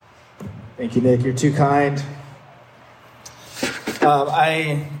Thank you, Nick. You're too kind.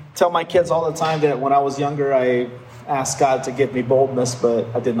 I tell my kids all the time that when I was younger, I asked God to give me boldness, but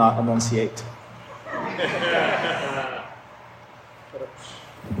I did not enunciate.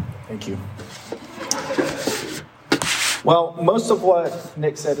 Thank you. Well, most of what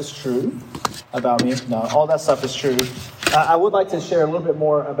Nick said is true about me. No, all that stuff is true. I would like to share a little bit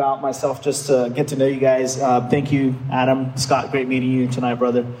more about myself just to get to know you guys. Thank you, Adam, Scott. Great meeting you tonight,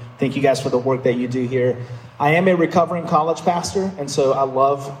 brother. Thank you guys for the work that you do here. I am a recovering college pastor, and so I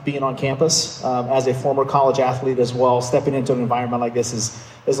love being on campus. As a former college athlete as well, stepping into an environment like this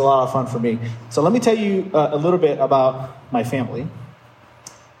is a lot of fun for me. So let me tell you a little bit about my family.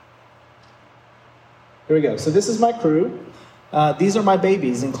 Here we go. So this is my crew. These are my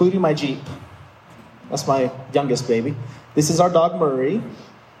babies, including my Jeep. That's my youngest baby. This is our dog, Murray.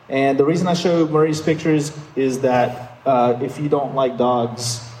 And the reason I show Murray's pictures is that if you don't like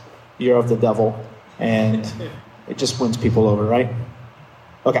dogs, you're of the devil. And it just wins people over, right?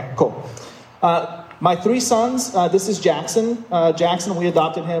 Okay, cool. My three sons, this is Jackson. Jackson, we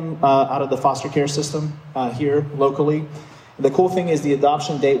adopted him out of the foster care system here locally. The cool thing is the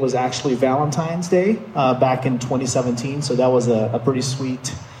adoption date was actually Valentine's Day back in 2017. So that was a pretty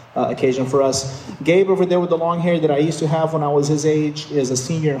sweet occasion for us. Gabe over there with the long hair that I used to have when I was his age is a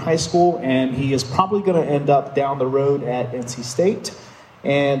senior in high school, and he is probably going to end up down the road at NC State.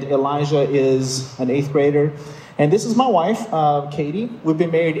 And Elijah is an 8th grader. And this is my wife, Katie. We've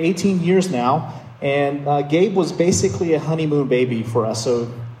been married 18 years now, and Gabe was basically a honeymoon baby for us.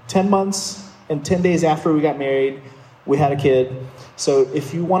 So 10 months and 10 days after we got married, we had a kid. So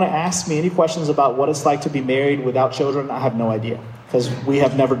if you want to ask me any questions about what it's like to be married without children, I have no idea, because we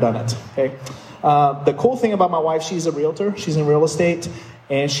have never done it, okay? The cool thing about my wife, she's a realtor. She's in real estate,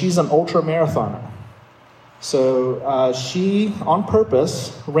 and she's an ultra marathoner. So she, on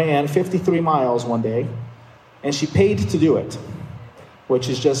purpose, ran 53 miles one day, and she paid to do it, which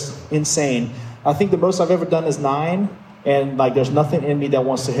is just insane. I think the most I've ever done is 9, and there's nothing in me that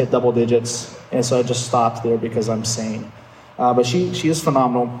wants to hit double digits, and so I just stopped there because I'm sane. But she is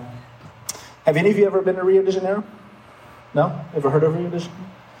phenomenal. Have any of you ever been to Rio de Janeiro? No? Ever heard of Rio de Janeiro?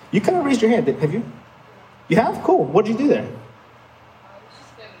 You kind of raised your hand, have you? You have? Cool. What did you do there?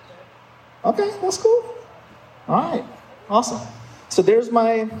 Okay, that's cool. All right, awesome. So there's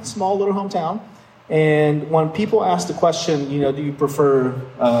my small little hometown. And when people ask the question, do you prefer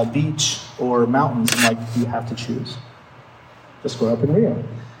beach or mountains? I'm like, you have to choose. Just grow up in Rio.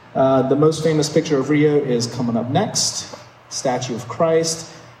 The most famous picture of Rio is coming up next, Statue of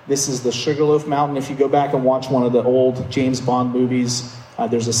Christ. This is the Sugarloaf Mountain. If you go back and watch one of the old James Bond movies,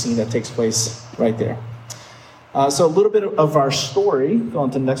 there's a scene that takes place right there. So a little bit of our story. Go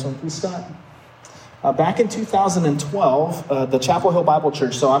on to the next one, please, Scott. Back in 2012, the Chapel Hill Bible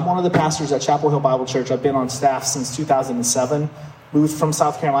Church, so I'm one of the pastors at Chapel Hill Bible Church. I've been on staff since 2007, moved from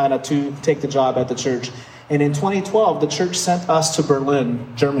South Carolina to take the job at the church. And in 2012, the church sent us to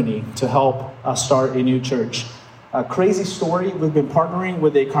Berlin, Germany, to help start a new church. A crazy story, we've been partnering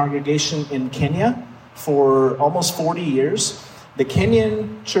with a congregation in Kenya for almost 40 years. The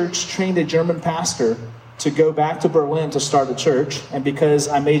Kenyan church trained a German pastor to go back to Berlin to start a church. And because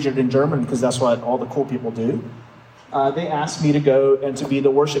I majored in German, because that's what all the cool people do, they asked me to go and to be the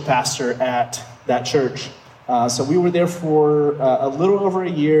worship pastor at that church. So we were there for a little over a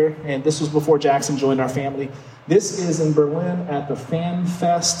year, and this was before Jackson joined our family. This is in Berlin at the Fan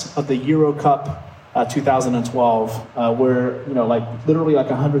Fest of the Euro Cup 2012, where literally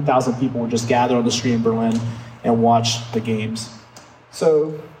 100,000 people would just gather on the street in Berlin and watch the games.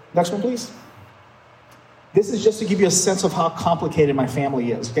 So next one, please. This is just to give you a sense of how complicated my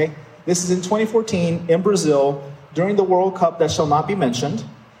family is, okay? This is in 2014 in Brazil during the World Cup that shall not be mentioned.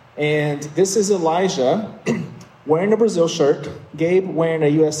 And this is Elijah wearing a Brazil shirt, Gabe wearing a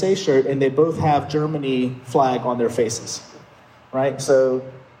USA shirt, and they both have Germany flag on their faces, right? So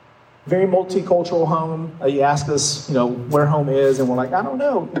very multicultural home. You ask us, where home is, and we're like, I don't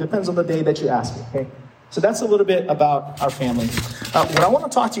know. It depends on the day that you ask it, okay? So that's a little bit about our family. What I want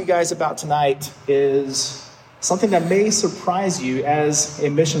to talk to you guys about tonight is something that may surprise you as a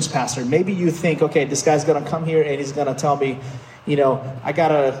missions pastor. Maybe you think, okay, this guy's going to come here and he's going to tell me, I got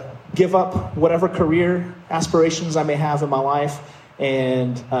to give up whatever career aspirations I may have in my life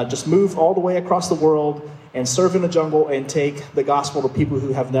and just move all the way across the world and serve in the jungle and take the gospel to people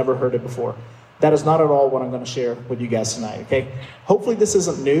who have never heard it before. That is not at all what I'm going to share with you guys tonight, okay? Hopefully this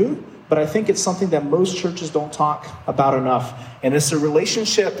isn't new, but I think it's something that most churches don't talk about enough. And it's the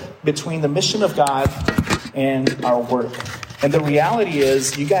relationship between the mission of God and our work. And the reality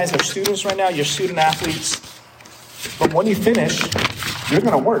is, you guys are students right now, you're student athletes, but when you finish, you're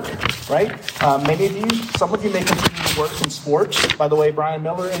going to work, right? Some of you may continue to work in sports. By the way, Brian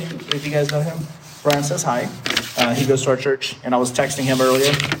Miller, if you guys know him, Brian says hi. He goes to our church, and I was texting him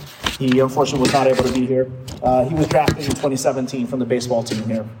earlier. He unfortunately was not able to be here. He was drafted in 2017 from the baseball team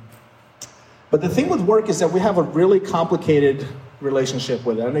here. But the thing with work is that we have a really complicated relationship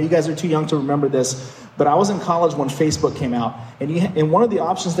with it. I know you guys are too young to remember this, but I was in college when Facebook came out, and one of the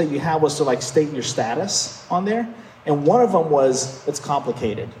options that you had was to like state your status on there, and one of them was it's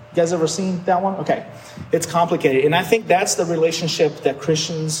complicated. You guys ever seen that one? Okay, it's complicated, and I think that's the relationship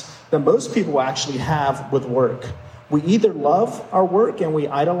that most people actually have with work. We either love our work and we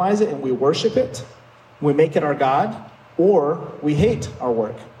idolize it and we worship it, we make it our God, or we hate our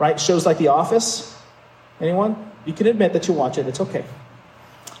work, right? Shows like The Office. Anyone? You can admit that you watch it. It's okay.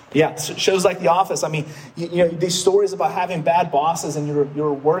 Yeah, shows like The Office. I mean, you know, these stories about having bad bosses and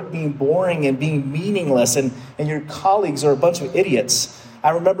your work being boring and being meaningless and your colleagues are a bunch of idiots.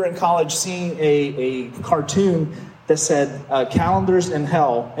 I remember in college seeing a cartoon that said calendars in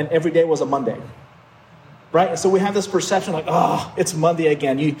hell, and every day was a Monday. Right? And so we have this perception like, oh, it's Monday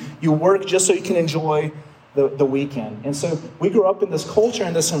again. You work just so you can enjoy the weekend. And so we grew up in this culture,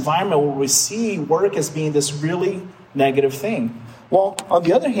 in this environment where we see work as being this really negative thing. Well, on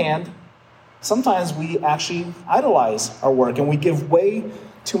the other hand, sometimes we actually idolize our work and we give way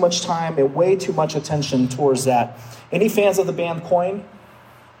too much time and way too much attention towards that. Any fans of the band Coin?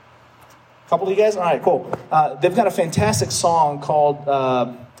 A couple of you guys? All right, cool. They've got a fantastic song called,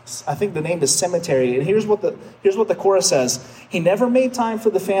 I think the name is Cemetery. And here's what the chorus says. He never made time for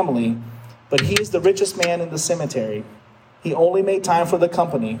the family, but he is the richest man in the cemetery. He only made time for the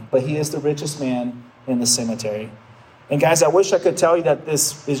company, but he is the richest man in the cemetery. And guys, I wish I could tell you that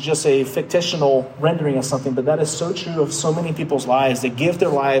this is just a fictional rendering of something, but that is so true of so many people's lives. They give their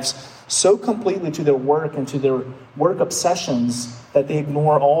lives so completely to their work and to their work obsessions that they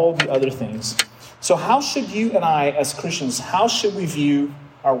ignore all the other things. So how should you and I, as Christians, how should we view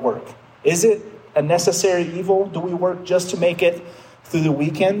our work? Is it a necessary evil? Do we work just to make it through the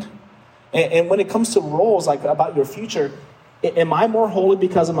weekend? And when it comes to roles, like about your future, am I more holy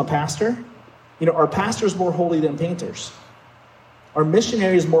because I'm a pastor? You know, are pastors more holy than painters? Are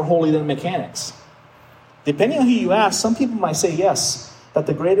missionaries more holy than mechanics? Depending on who you ask, some people might say yes, that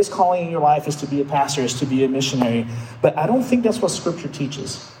the greatest calling in your life is to be a pastor, is to be a missionary. But I don't think that's what Scripture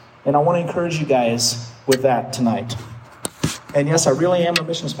teaches. And I want to encourage you guys with that tonight. And yes, I really am a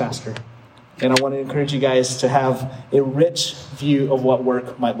missions pastor. And I want to encourage you guys to have a rich view of what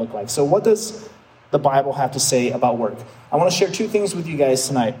work might look like. So what does the Bible have to say about work? I want to share two things with you guys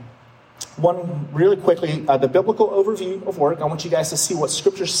tonight. One, really quickly, the biblical overview of work. I want you guys to see what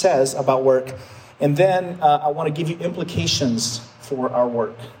Scripture says about work. And then I want to give you implications for our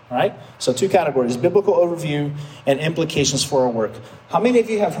work. All right? So two categories, biblical overview and implications for our work. How many of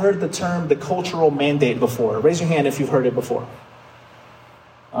you have heard the term the cultural mandate before? Raise your hand if you've heard it before.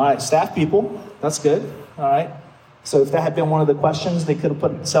 All right, staff people, that's good. All right. So if that had been one of the questions, they could have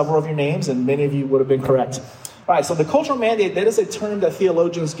put several of your names and many of you would have been correct. All right, so the cultural mandate, that is a term that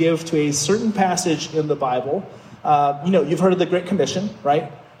theologians give to a certain passage in the Bible. You've heard of the Great Commission,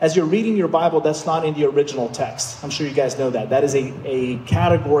 right? As you're reading your Bible, that's not in the original text. I'm sure you guys know that. That is a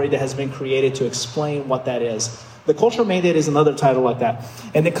category that has been created to explain what that is. The cultural mandate is another title like that.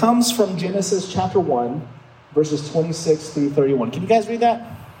 And it comes from Genesis chapter 1, verses 26 through 31. Can you guys read that?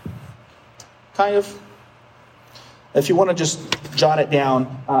 Kind of. If you want to just jot it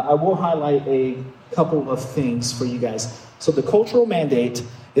down, I will highlight a couple of things for you guys. So the cultural mandate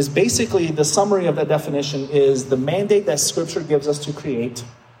is basically, the summary of that definition is the mandate that Scripture gives us to create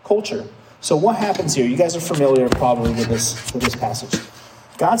culture. So what happens here? You guys are familiar probably with this passage.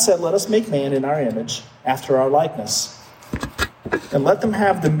 God said, let us make man in our image, after our likeness. And let them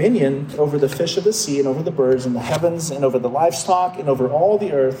have dominion over the fish of the sea and over the birds in the heavens and over the livestock and over all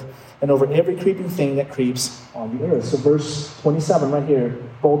the earth and over every creeping thing that creeps on the earth. So verse 27 right here,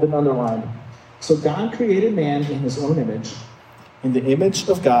 bold and underlined. So God created man in his own image. In the image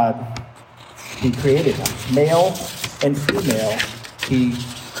of God, he created them. Male and female, he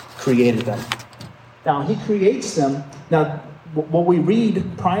created them. Now, he creates them. Now, what we read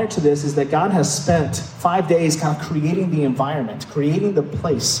prior to this is that God has spent 5 days kind of creating the environment, creating the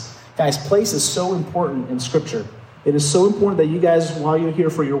place. Guys, place is so important in Scripture. It is so important that you guys, while you're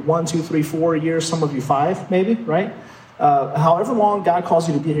here for your 1, 2, 3, 4 years, some of you 5 maybe, right? However long God calls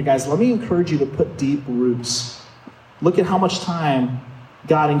you to be here, guys, let me encourage you to put deep roots. Look at how much time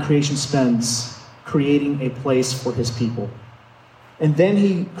God in creation spends creating a place for his people. And then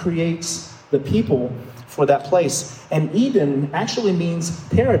he creates the people for that place. And Eden actually means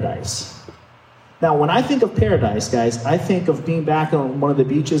paradise. Now, when I think of paradise, guys, I think of being back on one of the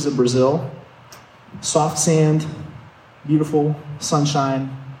beaches in Brazil. Soft sand, beautiful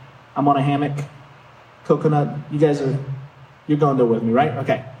sunshine. I'm on a hammock, coconut. You're going there with me, right?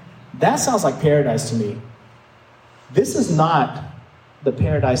 Okay. That sounds like paradise to me. This is not the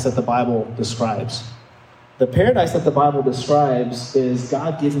paradise that the Bible describes. The paradise that the Bible describes is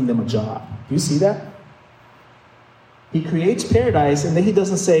God giving them a job. Do you see that? He creates paradise, and then he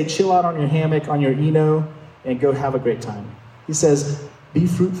doesn't say, chill out on your hammock, on your Eno, and go have a great time. He says, be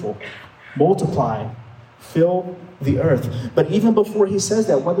fruitful, multiply, fill the earth. But even before he says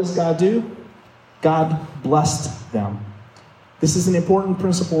that, what does God do? God blessed them. This is an important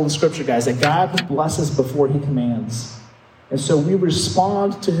principle in Scripture, guys, that God blesses before he commands. And so we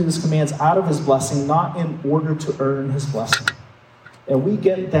respond to his commands out of his blessing, not in order to earn his blessing. And we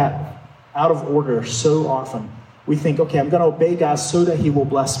get that out of order so often. We think, okay, I'm going to obey God so that he will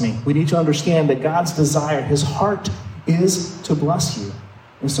bless me. We need to understand that God's desire, his heart, is to bless you.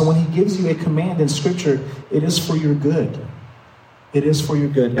 And so when he gives you a command in Scripture, it is for your good. It is for your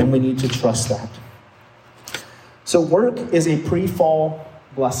good, and we need to trust that. So work is a pre-fall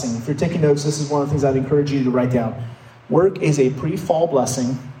blessing. If you're taking notes, this is one of the things I'd encourage you to write down. Work is a pre-fall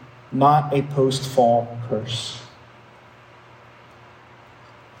blessing, not a post-fall curse.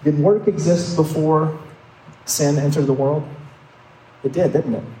 Did work exist before sin entered the world? It did,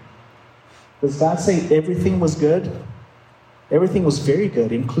 didn't it? Does God say everything was good? Everything was very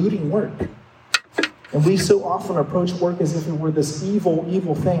good, including work. And we so often approach work as if it were this evil,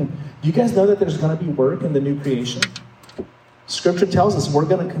 evil thing. Do you guys know that there's going to be work in the new creation? Scripture tells us we're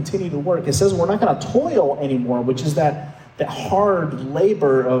going to continue to work. It says we're not going to toil anymore, which is that hard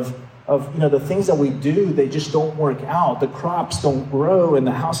labor of the things that we do, they just don't work out. The crops don't grow and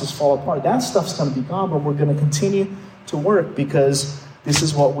the houses fall apart. That stuff's going to be gone, but we're going to continue to work because this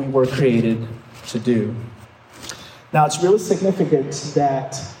is what we were created to do. Now, it's really significant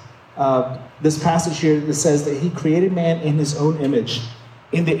that this passage here that says that he created man in his own image.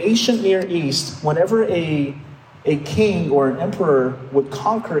 In the ancient Near East, whenever a king or an emperor would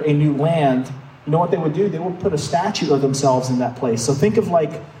conquer a new land, you know what they would do? They would put a statue of themselves in that place. So think of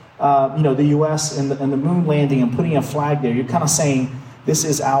like, the U.S. and the moon landing and putting a flag there. You're kind of saying, this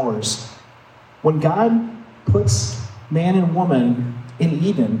is ours. When God puts man and woman in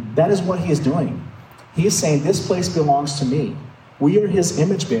Eden, that is what he is doing. He is saying, this place belongs to me. We are his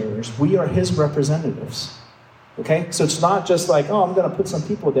image bearers. We are his representatives. Okay? So it's not just like, oh, I'm going to put some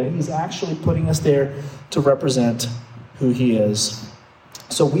people there. He's actually putting us there to represent who he is.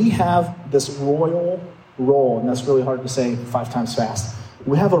 So we have this royal role, and that's really hard to say 5 times fast.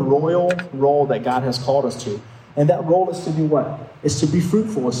 We have a royal role that God has called us to. And that role is to do what? It's to be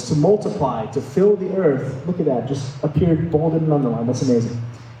fruitful. It's to multiply, to fill the earth. Look at that. Just appeared bolded and underlined. That's amazing.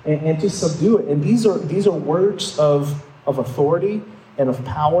 And to subdue it. And these are words of authority and of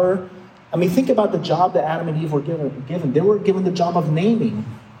power. I mean, think about the job that Adam and Eve were given. They were given the job of naming.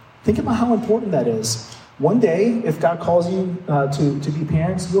 Think about how important that is. One day, if God calls you to be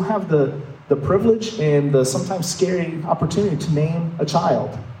parents, you'll have the privilege and the sometimes scary opportunity to name a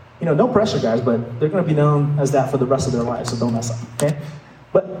child. No pressure, guys, but they're going to be known as that for the rest of their lives, so don't mess up, okay?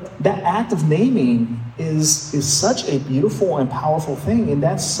 But that act of naming is such a beautiful and powerful thing, and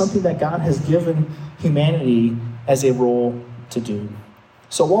that's something that God has given humanity as a role to do.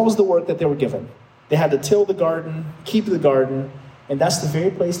 So what was the work that they were given? They had to till the garden, keep the garden, and that's the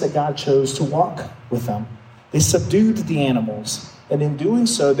very place that God chose to walk with them. They subdued the animals, and in doing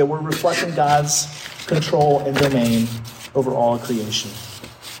so, they were reflecting God's control and domain over all creation.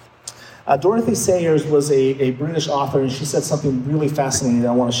 Dorothy Sayers was a British author, and she said something really fascinating that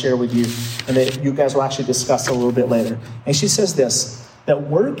I want to share with you, and that you guys will actually discuss a little bit later. And she says this, that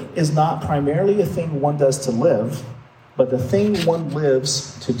work is not primarily a thing one does to live, but the thing one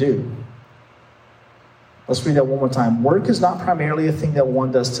lives to do. Let's read that one more time. Work is not primarily a thing that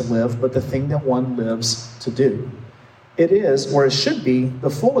one does to live, but the thing that one lives to do. It is, or it should be, the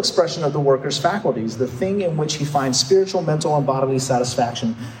full expression of the worker's faculties, the thing in which he finds spiritual, mental, and bodily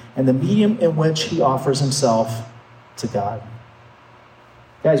satisfaction, and the medium in which he offers himself to God.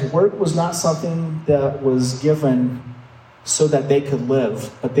 Guys, work was not something that was given so that they could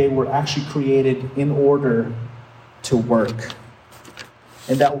live, but they were actually created in order to work.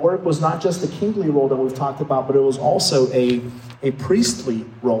 And that work was not just the kingly role that we've talked about, but it was also a priestly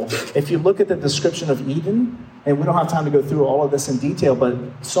role. If you look at the description of Eden, and we don't have time to go through all of this in detail, but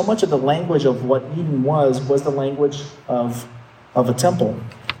so much of the language of what Eden was the language of a temple.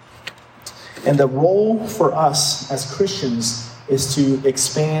 And the role for us as Christians is to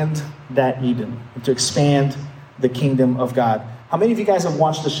expand that Eden, to expand the kingdom of God. How many of you guys have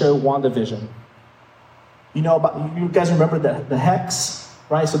watched the show WandaVision? You guys remember the hex,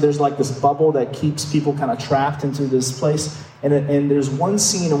 right? So there's like this bubble that keeps people kind of trapped into this place. And there's one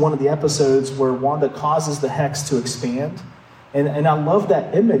scene in one of the episodes where Wanda causes the hex to expand. And I love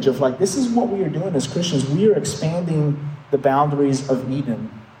that image of like, this is what we are doing as Christians. We are expanding the boundaries of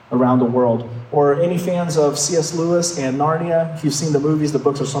Eden around the world. Or any fans of C.S. Lewis and Narnia, if you've seen the movies, the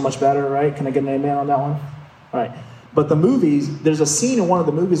books are so much better, right? Can I get an amen on that one? All right. But the movies, there's a scene in one of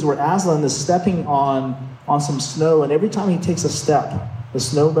the movies where Aslan is stepping on some snow, and every time he takes a step, the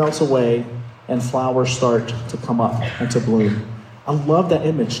snow melts away and flowers start to come up and to bloom. I love that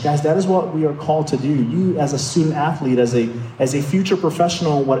image. Guys, that is what we are called to do. You as a student athlete, as a future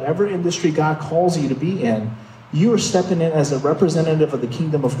professional, whatever industry God calls you to be in, you are stepping in as a representative of the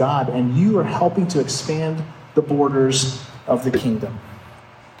kingdom of God, and you are helping to expand the borders of the kingdom.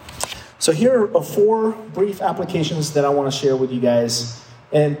 So here are 4 brief applications that I want to share with you guys.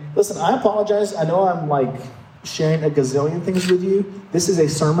 And listen, I apologize. I know I'm like sharing a gazillion things with you. This is a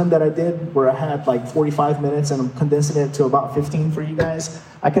sermon that I did where I had like 45 minutes and I'm condensing it to about 15 for you guys.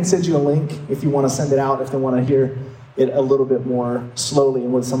 I can send you a link if you want to send it out, if they want to hear it a little bit more slowly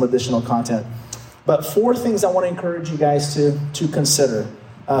and with some additional content. But 4 things I want to encourage you guys to consider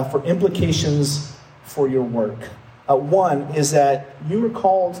for implications for your work. One is that you are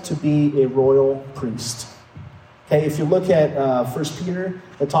called to be a royal priest. Okay, if you look at 1 Peter,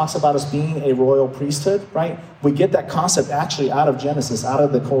 it talks about us being a royal priesthood, right? We get that concept actually out of Genesis, out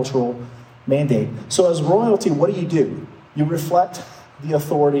of the cultural mandate. So as royalty, what do? You reflect the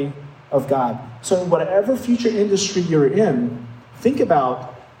authority of God. So in whatever future industry you're in, think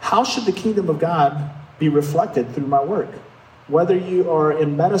about how should the kingdom of God be reflected through my work? Whether you are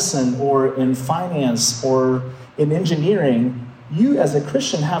in medicine or in finance or in engineering, you as a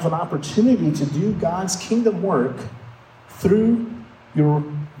Christian have an opportunity to do God's kingdom work through your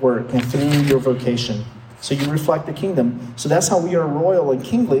work and through your vocation. So you reflect the kingdom. So that's how we are royal and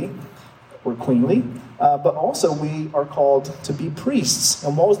kingly, or queenly, but also we are called to be priests.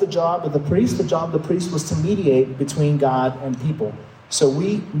 And what was the job of the priest? The job of the priest was to mediate between God and people. So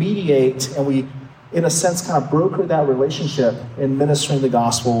we mediate and we, in a sense, kind of broker that relationship in ministering the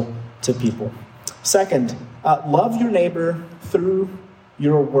gospel to people. Second, love your neighbor through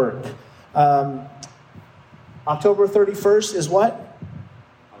your work. October 31st is what?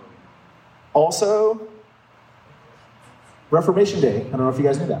 Also Reformation Day. I don't know if you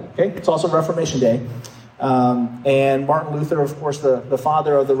guys knew that. Okay, it's also Reformation Day. And Martin Luther, of course, the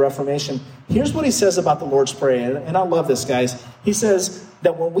father of the Reformation. Here's what he says about the Lord's Prayer, and I love this, guys. He says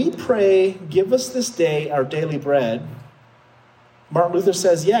that when we pray, give us this day our daily bread, Martin Luther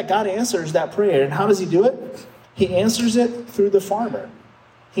says, yeah, God answers that prayer. And how does he do it? He answers it through the farmer.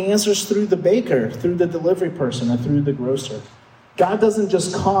 He answers through the baker, through the delivery person, and through the grocer. God doesn't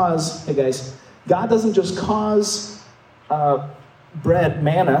just cause, God doesn't just cause bread,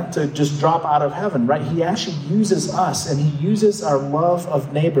 manna, to just drop out of heaven, right? He actually uses us, and he uses our love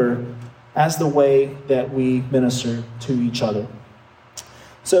of neighbor as the way that we minister to each other.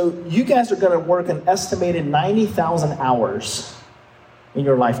 So you guys are going to work an estimated 90,000 hours in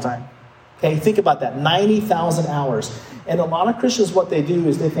your lifetime. Okay, think about that, 90,000 hours. And a lot of Christians, what they do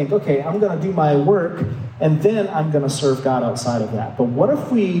is they think, okay, I'm going to do my work, and then I'm going to serve God outside of that. But what if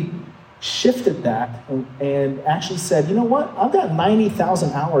we shifted that and actually said, you know what, I've got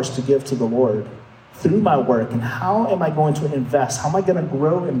 90,000 hours to give to the Lord through my work, and how am I going to invest? How am I going to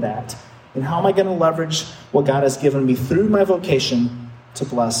grow in that? And how am I going to leverage what God has given me through my vocation to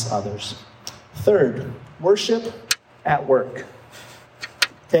bless others? Third, worship at work.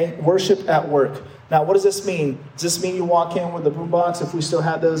 Okay, worship at work. Now, what does this mean? Does this mean you walk in with a boombox? If we still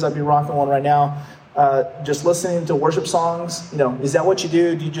had those, I'd be rocking one right now. Just listening to worship songs. Is that what you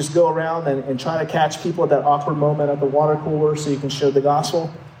do? Do you just go around and try to catch people at that awkward moment at the water cooler so you can share the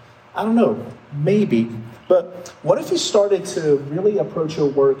gospel? I don't know. Maybe. But what if you started to really approach your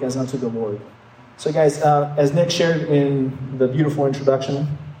work as unto the Lord? So guys, as Nick shared in the beautiful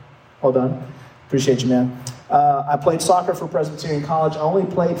introduction, well done. Appreciate you, man. I played soccer for Presbyterian College. I only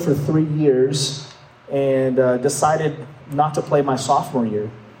played for 3 years and decided not to play my sophomore year.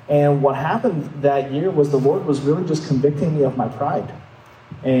 And what happened that year was the Lord was really just convicting me of my pride.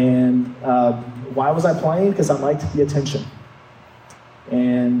 And why was I playing? Because I liked the attention.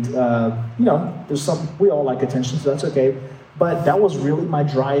 And, we all like attention, so that's okay. But that was really my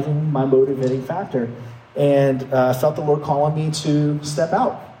driving, my motivating factor. And I felt the Lord calling me to step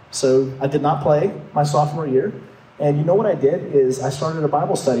out. So I did not play my sophomore year. And you know what I did is I started a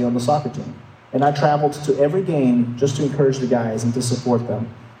Bible study on the soccer team. And I traveled to every game just to encourage the guys and to support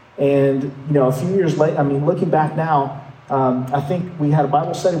them. And, a few years later, looking back now, I think we had a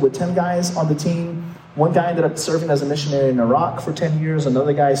Bible study with 10 guys on the team. One guy ended up serving as a missionary in Iraq for 10 years.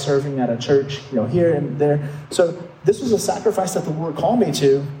 Another guy serving at a church, here and there. So this was a sacrifice that the Lord called me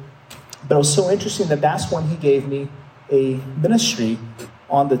to. But it was so interesting that that's when he gave me a ministry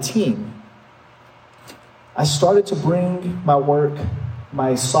on the team. I started to bring my work,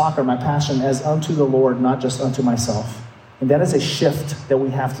 my soccer, my passion as unto the Lord, not just unto myself. And that is a shift that we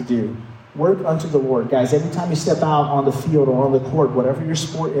have to do. Work unto the Lord. Guys, every time you step out on the field or on the court, whatever your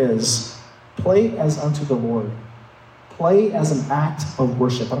sport is, play as unto the Lord. Play as an act of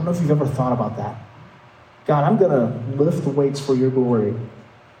worship. I don't know if you've ever thought about that. God, I'm going to lift the weights for your glory.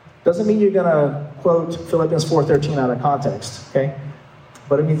 Doesn't mean you're going to quote Philippians 4:13 out of context, okay?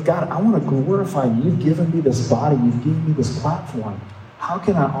 But it means, God, I want to glorify you. You've given me this body. You've given me this platform. How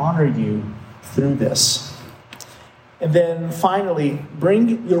can I honor you through this? And then finally,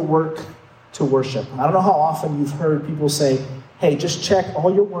 bring your work to worship. I don't know how often you've heard people say, hey, just check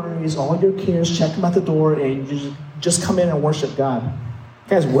all your worries, all your cares, check them at the door, and you just come in and worship God.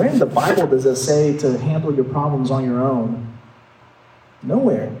 Guys, where in the Bible does it say to handle your problems on your own?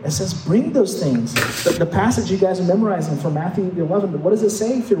 Nowhere. It says bring those things. The passage you guys are memorizing from Matthew 11, what does it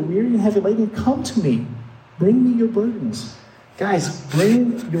say? If you're weary and heavy laden, come to me. Bring me your burdens. Guys,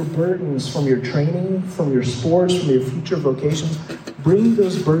 bring your burdens from your training, from your sports, from your future vocations. Bring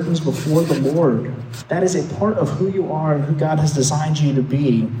those burdens before the Lord. That is a part of who you are and who God has designed you to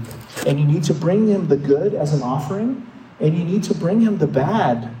be. And you need to bring him the good as an offering, and you need to bring him the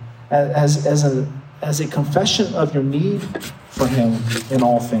bad as a confession of your need for him in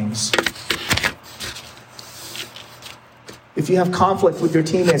all things. If you have conflict with your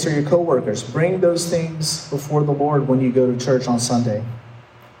teammates or your coworkers, bring those things before the Lord when you go to church on Sunday.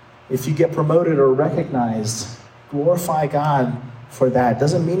 If you get promoted or recognized, glorify God for that.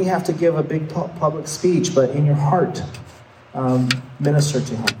 Doesn't mean you have to give a big public speech, but in your heart, minister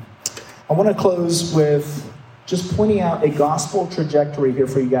to him. I want to close with just pointing out a gospel trajectory here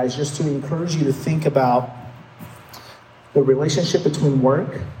for you guys, just to encourage you to think about the relationship between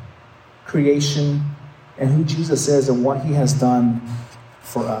work, creation, and who Jesus is and what he has done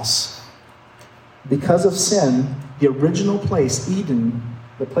for us. Because of sin, the original place, Eden,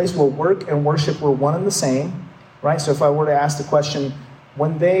 the place where work and worship were one and the same, right? So if I were to ask the question,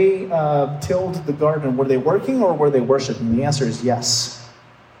 when they tilled the garden, were they working or were they worshiping? The answer is yes.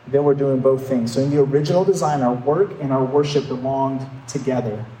 They were doing both things. So in the original design, our work and our worship belonged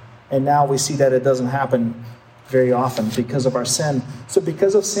together. And now we see that it doesn't happen very often because of our sin. So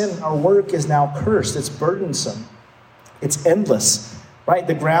because of sin, our work is now cursed. It's burdensome. It's endless, right?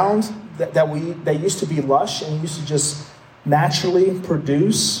 The ground that used to be lush and used to just naturally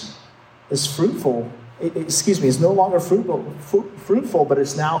produce is fruitful. It's no longer fruitful, but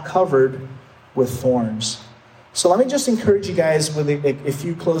it's now covered with thorns. So let me just encourage you guys with a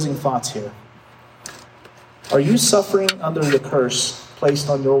few closing thoughts here. Are you suffering under the curse placed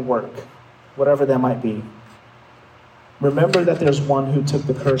on your work, whatever that might be? Remember that there's one who took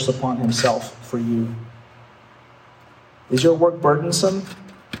the curse upon himself for you. Is your work burdensome?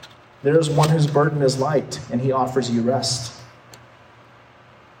 There is one whose burden is light, and he offers you rest.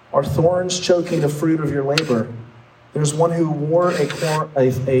 Are thorns choking the fruit of your labor? There's one who wore a crown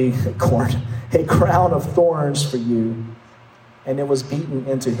of thorns for you, and it was beaten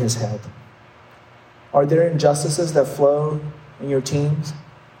into his head. Are there injustices that flow in your teams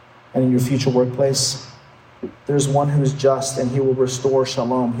and in your future workplace? There's one who is just, and he will restore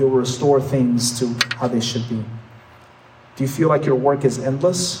shalom. He will restore things to how they should be. Do you feel like your work is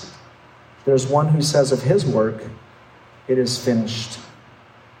endless? There's one who says of his work, it is finished.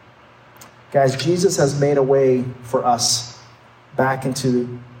 Guys, Jesus has made a way for us back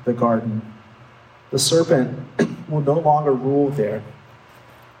into the garden. The serpent will no longer rule there.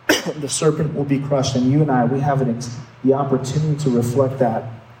 The serpent will be crushed, and you and I, we have the opportunity to reflect that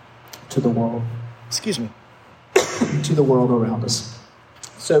to the world. To the world around us.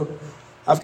 So